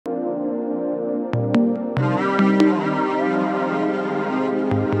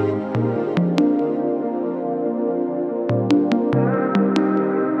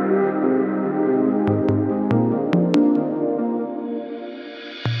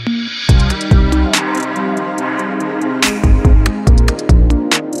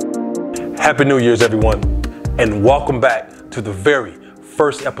Happy New Year's, everyone, and welcome back to the very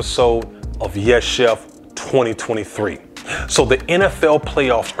first episode of Yes Chef 2023. So the NFL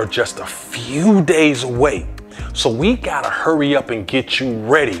playoffs are just a few days away, so we gotta hurry up and get you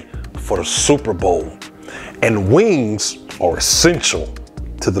ready for the Super Bowl. And wings are essential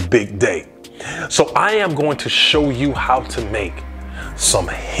to the big day. So I am going to show you how to make some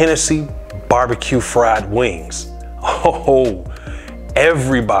Hennessy BBQ Fried Wings. Oh,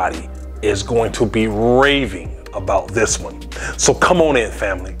 everybody is going to be raving about this one. So come on in,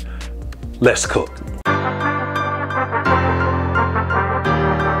 family. Let's cook.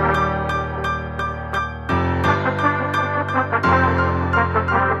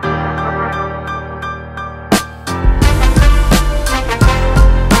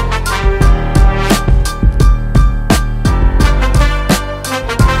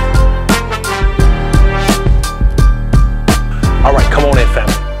 All right, come on in,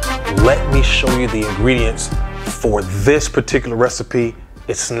 family. Let me show you the ingredients for this particular recipe.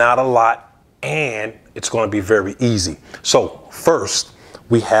 It's not a lot and it's going to be very easy. So first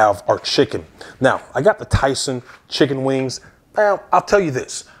we have our chicken. Now I got the Tyson chicken wings. Now I'll tell you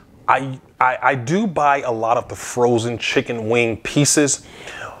this, I do buy a lot of the frozen chicken wing pieces,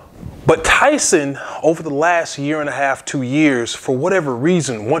 but Tyson over the last year and a half, 2 years, for whatever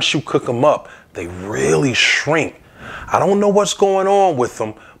reason, once you cook them up, they really shrink. I don't know what's going on with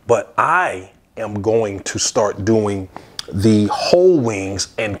them, but I am going to start doing the whole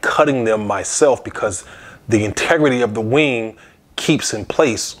wings and cutting them myself because the integrity of the wing keeps in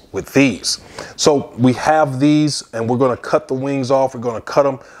place with these. So we have these and we're going to cut the wings off. We're going to cut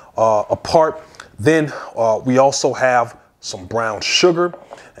them apart. Then we also have some brown sugar,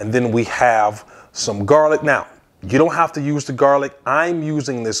 and then we have some garlic. Now, you don't have to use the garlic. I'm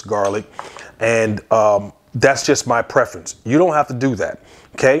using this garlic, and that's just my preference. You don't have to do that.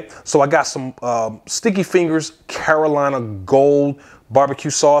 Okay, so I got some Sticky Fingers Carolina Gold barbecue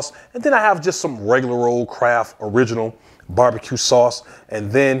sauce, and then I have just some regular old Kraft original barbecue sauce,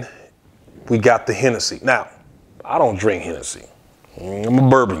 and then we got the Hennessy. Now, I don't drink Hennessy. I'm a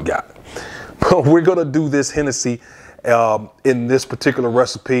bourbon guy. But we're gonna do this Hennessy in this particular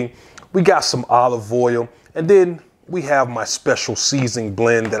recipe. We got some olive oil, and then we have my special seasoning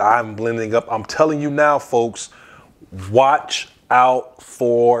blend that I'm blending up. I'm telling you now, folks, watch out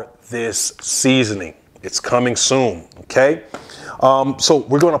for this seasoning. It's coming soon, okay? So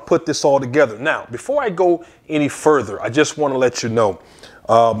we're gonna put this all together. Now, before I go any further, I just wanna let you know,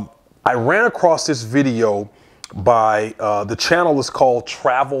 I ran across this video by, the channel is called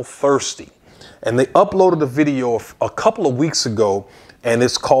Travel Thirsty, and they uploaded a video a couple of weeks ago, and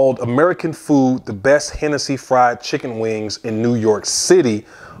it's called American Food, the Best Hennessy Fried Chicken Wings in New York City,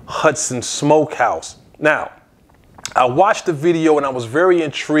 Hudson Smokehouse. Now, I watched the video and I was very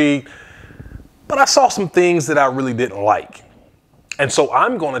intrigued, but I saw some things that I really didn't like. And so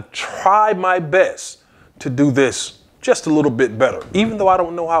I'm gonna try my best to do this just a little bit better, even though I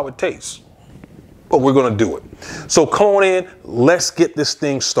don't know how it tastes, but we're gonna do it. So come on in, let's get this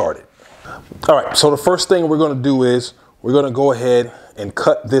thing started. All right, so the first thing we're gonna do is we're gonna go ahead and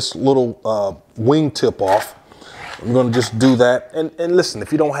cut this little wing tip off. I'm gonna just do that. And listen,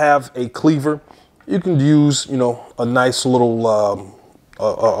 if you don't have a cleaver, you can use, you know, a nice little,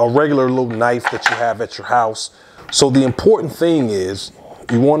 a regular little knife that you have at your house. So the important thing is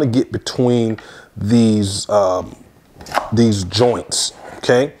you want to get between these joints,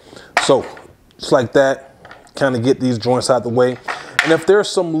 okay? So just like that, kind of get these joints out of the way. And if there's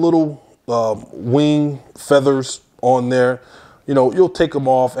some little wing feathers on there, you know, you'll take them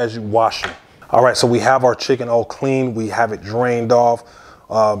off as you wash them. All right, so we have our chicken all clean. We have it drained off.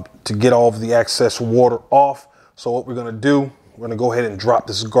 To get all of the excess water off. So what we're gonna do, we're gonna go ahead and drop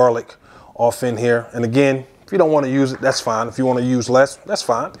this garlic off in here. And again, if you don't wanna use it, that's fine. If you wanna use less, that's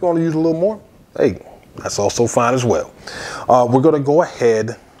fine. If you wanna use a little more, hey, that's also fine as well. We're gonna go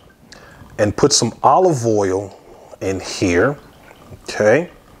ahead and put some olive oil in here,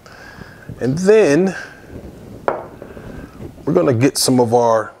 okay? And then we're gonna get some of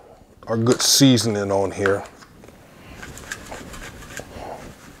our good seasoning on here.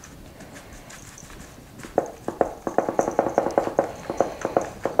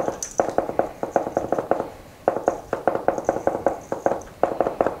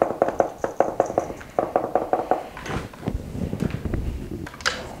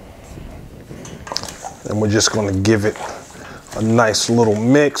 And we're just going to give it a nice little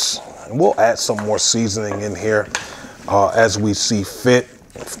mix, and we'll add some more seasoning in here as we see fit.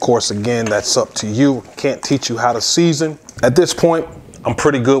 Of course, again, that's up to you. Can't teach you how to season. At this point, I'm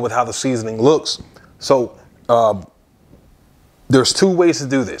pretty good with how the seasoning looks. So there's two ways to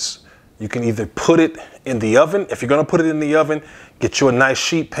do this. You can either put it in the oven. If you're gonna put it in the oven, get you a nice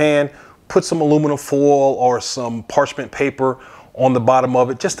sheet pan, put some aluminum foil or some parchment paper on the bottom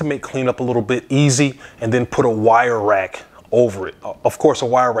of it just to make cleanup a little bit easy, and then put a wire rack over it. Of course, a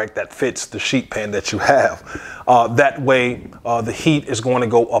wire rack that fits the sheet pan that you have. That way, the heat is going to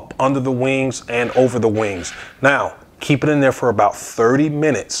go up under the wings and over the wings. Now, keep it in there for about 30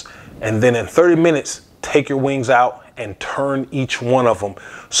 minutes. And then in 30 minutes, take your wings out and turn each one of them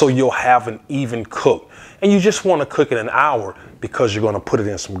so you'll have an even cook. And you just want to cook it an hour because you're going to put it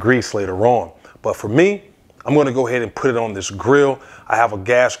in some grease later on. But for me, I'm going to go ahead and put it on this grill. I have a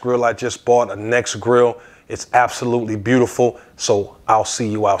gas grill I just bought, a Next grill. It's absolutely beautiful, so I'll see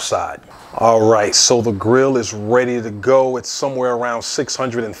you outside. All right, so the grill is ready to go. It's somewhere around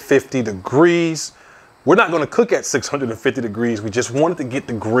 650 degrees. We're not gonna cook at 650 degrees. We just wanted to get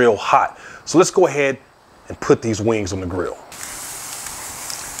the grill hot. So let's go ahead and put these wings on the grill.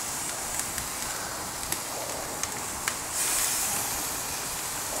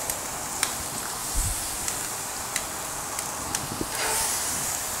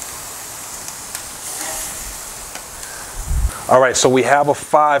 All right, so we have a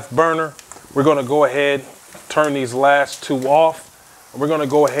 5 burner. We're gonna go ahead, turn these last 2 off. And we're gonna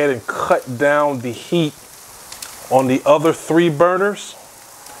go ahead and cut down the heat on the other 3 burners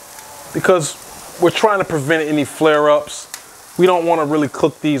because we're trying to prevent any flare-ups. We don't wanna really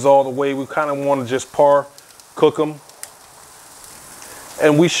cook these all the way. We kind of wanna just par cook them,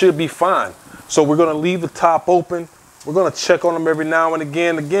 and we should be fine. So we're gonna leave the top open. We're gonna check on them every now and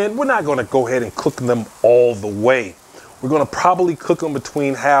again. Again, we're not gonna go ahead and cook them all the way. We're gonna probably cook them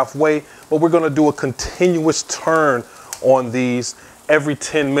between halfway, but we're gonna do a continuous turn on these every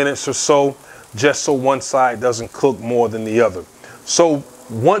 10 minutes or so, just so one side doesn't cook more than the other. So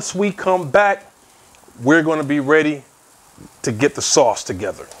once we come back, we're gonna be ready to get the sauce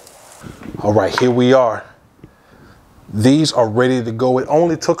together. All right, here we are. These are ready to go. It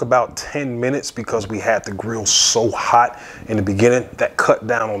only took about 10 minutes because we had the grill so hot in the beginning that cut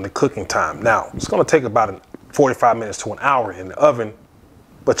down on the cooking time. Now, it's gonna take about 45 minutes to an hour in the oven,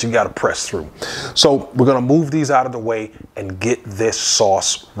 but you gotta press through. So we're gonna move these out of the way and get this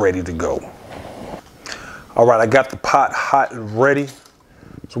sauce ready to go. All right, I got the pot hot and ready.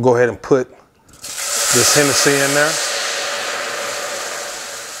 So we'll go ahead and put this Hennessy in there.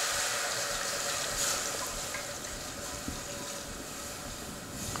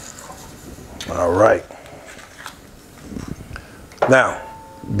 All right. Now,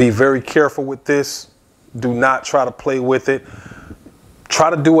 be very careful with this. Do not try to play with it. Try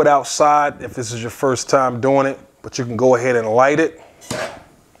to do it outside if this is your first time doing it, but you can go ahead and light it.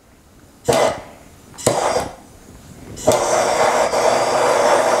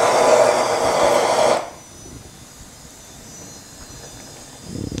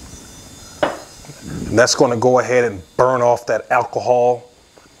 And that's going to go ahead and burn off that alcohol.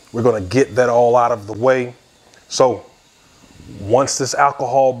 We're going to get that all out of the way. So once this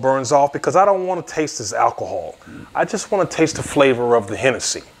alcohol burns off, because I don't want to taste this alcohol, I just want to taste the flavor of the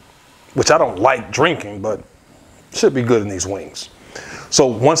Hennessy, which I don't like drinking, but should be good in these wings. So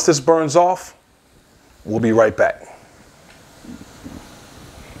once this burns off, we'll be right back.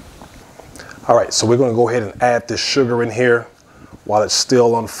 All right, so we're going to go ahead and add this sugar in here while it's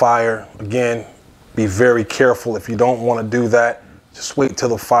still on fire. Again, be very careful. If you don't want to do that, just wait till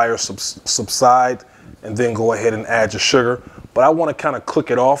the fire subsides and then go ahead and add your sugar. But I want to kind of cook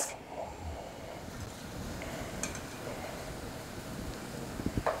it off.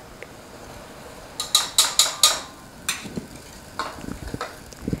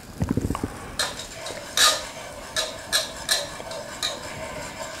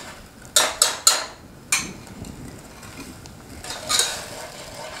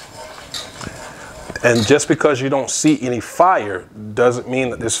 And just because you don't see any fire doesn't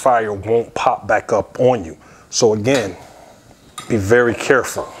mean that this fire won't pop back up on you. So again, be very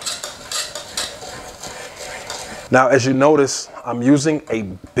careful. Now, as you notice, I'm using a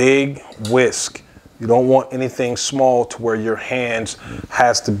big whisk. You don't want anything small to where your hands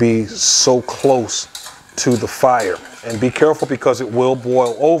has to be so close to the fire. And be careful because it will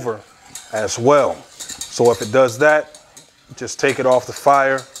boil over as well. So if it does that, just take it off the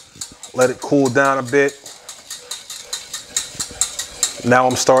fire. Let it cool down a bit. Now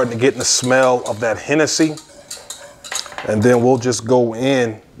I'm starting to get the smell of that Hennessy. And then we'll just go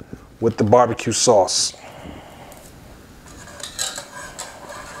in with the barbecue sauce.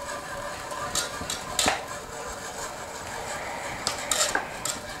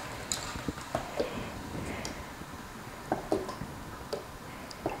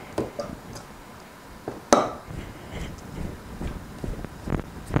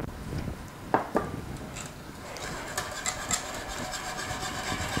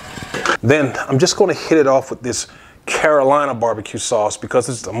 Then I'm just going to hit it off with this Carolina barbecue sauce because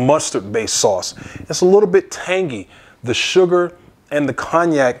it's a mustard-based sauce. It's a little bit tangy. The sugar and the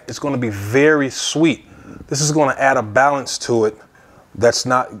cognac is going to be very sweet. This is going to add a balance to it that's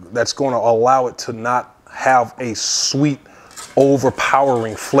going to allow it to not have a sweet,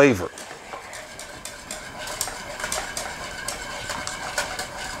 overpowering flavor.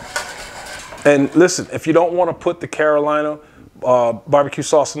 And listen, if you don't want to put the Carolina barbecue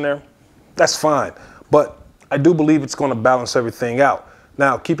sauce in there, that's fine. But I do believe it's going to balance everything out.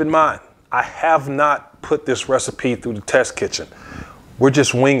 Now, keep in mind, I have not put this recipe through the test kitchen. We're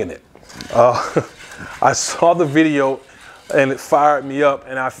just winging it. I saw the video and it fired me up,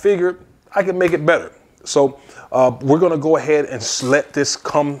 and I figured I could make it better. So we're going to go ahead and let this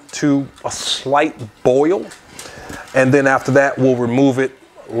come to a slight boil. And then after that, we'll remove it,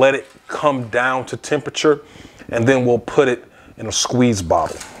 let it come down to temperature, and then we'll put it in a squeeze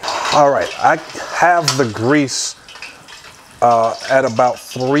bottle. All right, I have the grease at about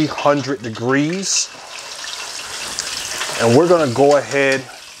 300 degrees. And we're gonna go ahead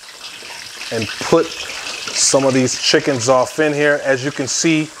and put some of these chickens off in here. As you can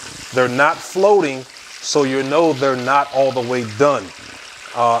see, they're not floating, so you know they're not all the way done.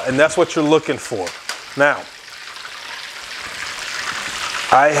 And that's what you're looking for. Now,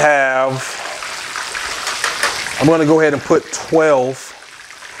 I'm gonna go ahead and put 12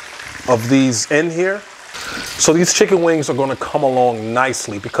 of these in here. So these chicken wings are gonna come along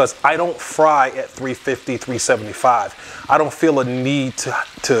nicely because I don't fry at 350, 375. I don't feel a need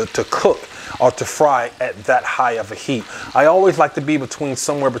to cook or to fry at that high of a heat. I always like to be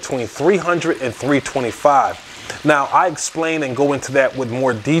somewhere between 300 and 325. Now, I explain and go into that with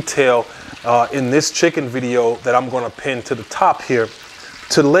more detail in this chicken video that I'm gonna pin to the top here,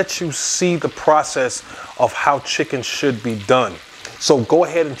 to let you see the process of how chicken should be done. So go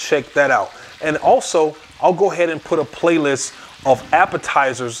ahead and check that out. And also, I'll go ahead and put a playlist of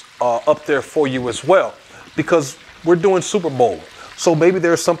appetizers up there for you as well, because we're doing Super Bowl. So maybe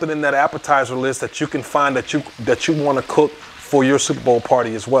there's something in that appetizer list that you can find that you want to cook for your Super Bowl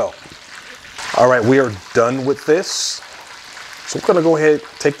party as well. All right, we are done with this. So I'm gonna go ahead,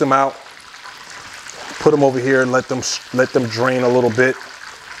 take them out, put them over here and let them drain a little bit.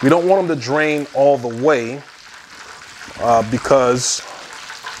 We don't want them to drain all the way because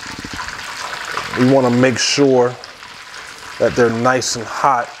we want to make sure that they're nice and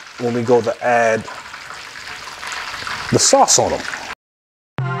hot when we go to add the sauce on them.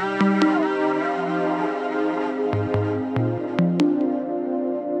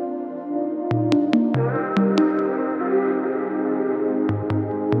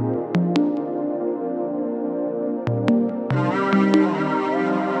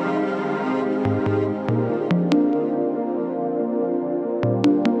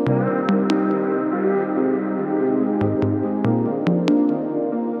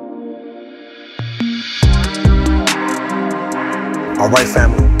 All right,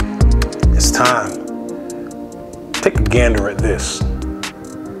 family, it's time. Take a gander at this.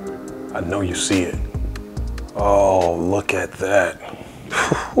 I know you see it. Oh, look at that.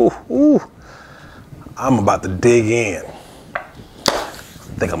 I'm about to dig in. I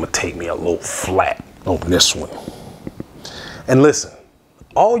think I'm gonna take me a little flat on this one. And listen,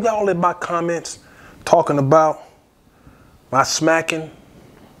 all y'all in my comments talking about my smacking,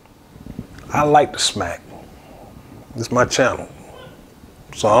 I like to smack. This is my channel.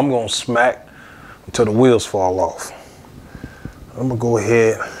 So I'm gonna smack until the wheels fall off. I'm gonna go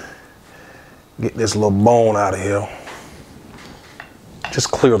ahead, get this little bone out of here.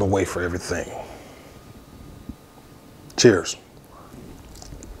 Just clear the way for everything. Cheers.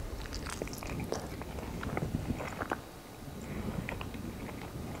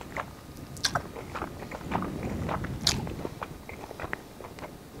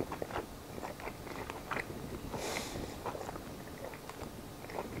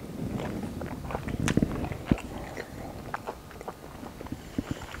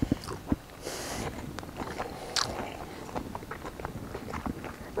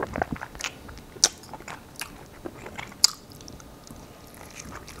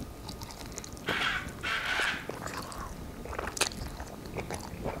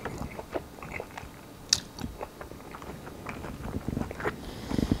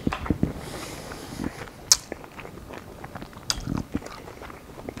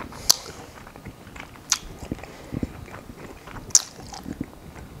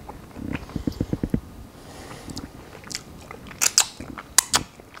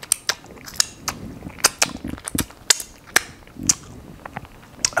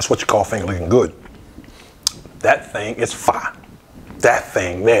 That's what you call finger licking good. That thing is fire. That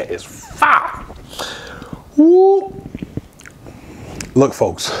thing there is fire. Woo. Look,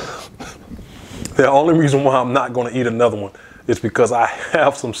 folks, the only reason why I'm not going to eat another one is because I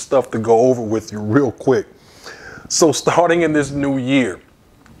have some stuff to go over with you real quick. So starting in this new year,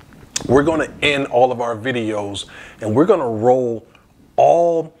 we're going to end all of our videos and we're going to roll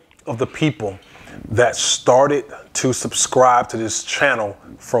all of the people that started to subscribe to this channel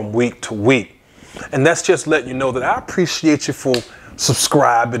from week to week. And that's just letting you know that I appreciate you for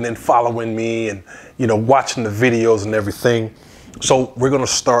subscribing and following me and, you know, watching the videos and everything. So we're going to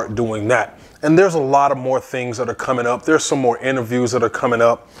start doing that. And there's a lot of more things that are coming up. There's some more interviews that are coming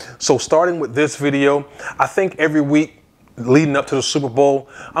up. So starting with this video, I think every week leading up to the Super Bowl,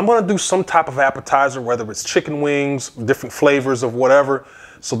 I'm going to do some type of appetizer, whether it's chicken wings, different flavors of whatever,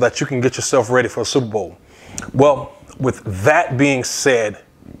 so that you can get yourself ready for the Super Bowl. Well, with that being said,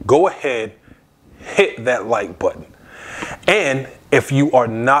 go ahead, hit that like button. And if you are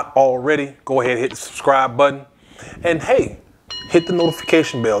not already, go ahead and hit the subscribe button. And hey, hit the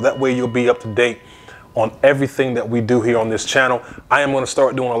notification bell. That way you'll be up to date on everything that we do here on this channel. I am going to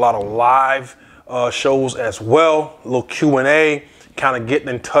start doing a lot of live shows as well, a little Q&A, kind of getting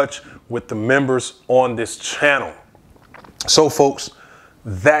in touch with the members on this channel. So folks,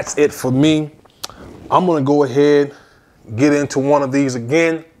 that's it for me. I'm going to go ahead, get into one of these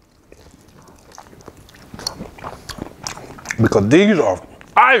again, because these are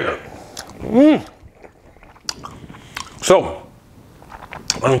fire. So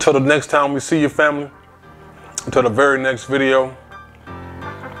until the next time we see you, family, until the very next video,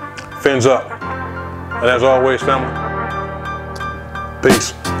 fins up. And as always, family,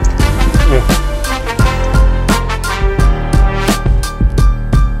 peace.